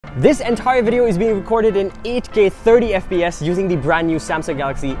This entire video is being recorded in 8K 30 FPS using the brand new Samsung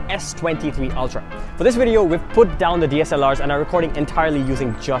Galaxy S23 Ultra. For this video, we've put down the DSLRs and are recording entirely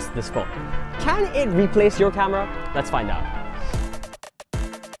using just this phone. Can it replace your camera? Let's find out.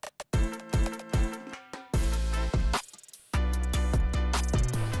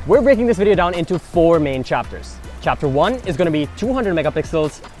 We're breaking this video down into 4 main chapters. Chapter 1 is going to be 200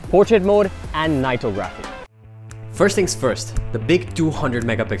 megapixels, portrait mode, and nightography. First things first, the big 200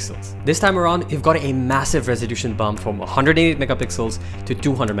 megapixels. This time around, you've got a massive resolution bump from 108 megapixels to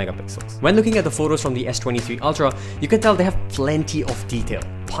 200 megapixels. When looking at the photos from the S23 Ultra, you can tell they have plenty of detail.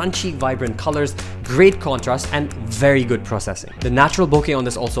 Punchy, vibrant colors, great contrast, and very good processing. The natural bokeh on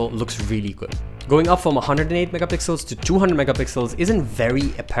this also looks really good. Going up from 108 megapixels to 200 megapixels isn't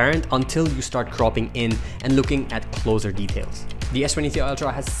very apparent until you start cropping in and looking at closer details. The S23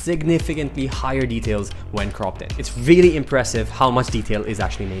 Ultra has significantly higher details when cropped in. It's really impressive how much detail is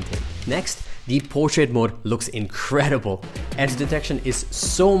actually maintained. Next, the portrait mode looks incredible. Edge detection is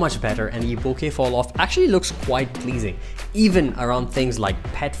so much better and the bokeh fall off actually looks quite pleasing, even around things like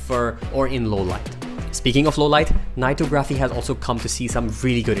pet fur or in low light. Speaking of low light, nightography has also come to see some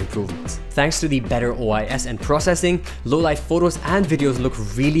really good improvements. Thanks to the better OIS and processing, low light photos and videos look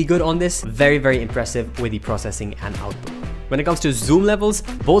really good on this. Very impressive with the processing and output. When it comes to zoom levels,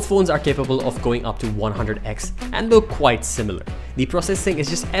 both phones are capable of going up to 100x and look quite similar. The processing is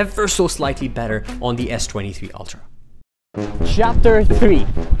just ever so slightly better on the S23 Ultra. Chapter 3.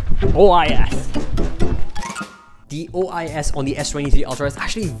 OIS. The OIS on the S23 Ultra is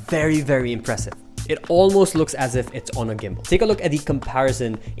actually very impressive. It almost looks as if it's on a gimbal. Take a look at the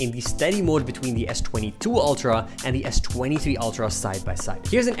comparison in the steady mode between the S22 Ultra and the S23 Ultra side by side.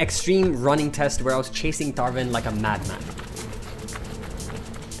 Here's an extreme running test where I was chasing Darwin like a madman.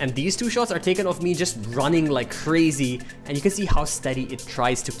 And these two shots are taken of me just running like crazy, and you can see how steady it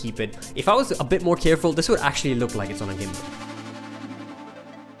tries to keep it. If I was a bit more careful, this would actually look like it's on a gimbal.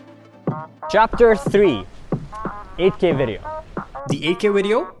 Chapter 3. 8K video. The 8K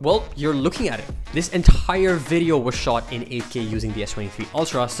video? Well, you're looking at it. This entire video was shot in 8K using the S23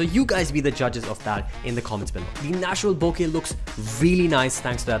 Ultra, so you guys be the judges of that in the comments below. The natural bokeh looks really nice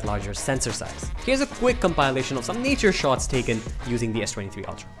thanks to that larger sensor size. Here's a quick compilation of some nature shots taken using the S23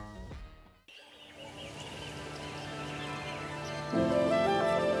 Ultra.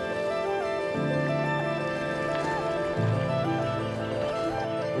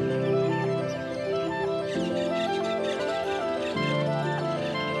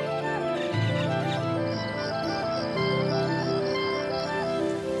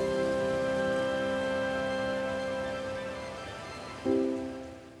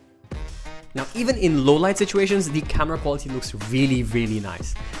 Now, even in low light situations, the camera quality looks really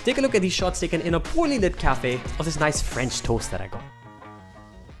nice. Take a look at these shots taken in a poorly lit cafe of this nice French toast that I got.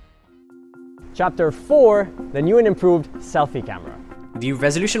 Chapter 4, the new and improved selfie camera. The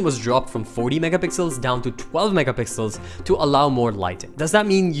resolution was dropped from 40 megapixels down to 12 megapixels to allow more lighting. Does that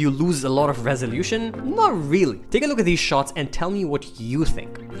mean you lose a lot of resolution? Not really. Take a look at these shots and tell me what you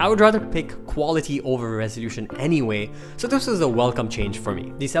think. I would rather pick quality over resolution anyway, so this was a welcome change for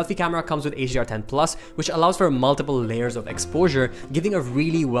me. The selfie camera comes with HDR10+, which allows for multiple layers of exposure, giving a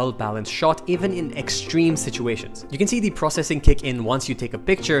really well-balanced shot even in extreme situations. You can see the processing kick in once you take a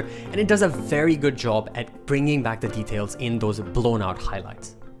picture, and it does a very good job at bringing back the details in those blown out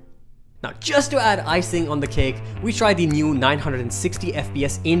highlights. Now, just to add icing on the cake, we tried the new 960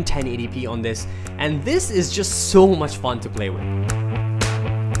 FPS in 1080p on this, and this is just so much fun to play with.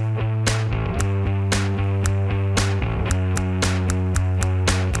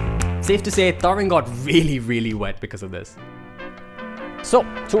 Safe to say, Darwin got really wet because of this. So,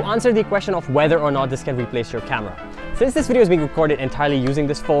 to answer the question of whether or not this can replace your camera, since this video is being recorded entirely using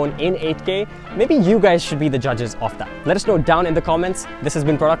this phone in 8K, maybe you guys should be the judges of that. Let us know down in the comments. This has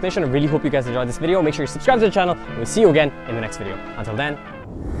been ProductNation. I really hope you guys enjoyed this video. Make sure you subscribe to the channel, and we'll see you again in the next video. Until then,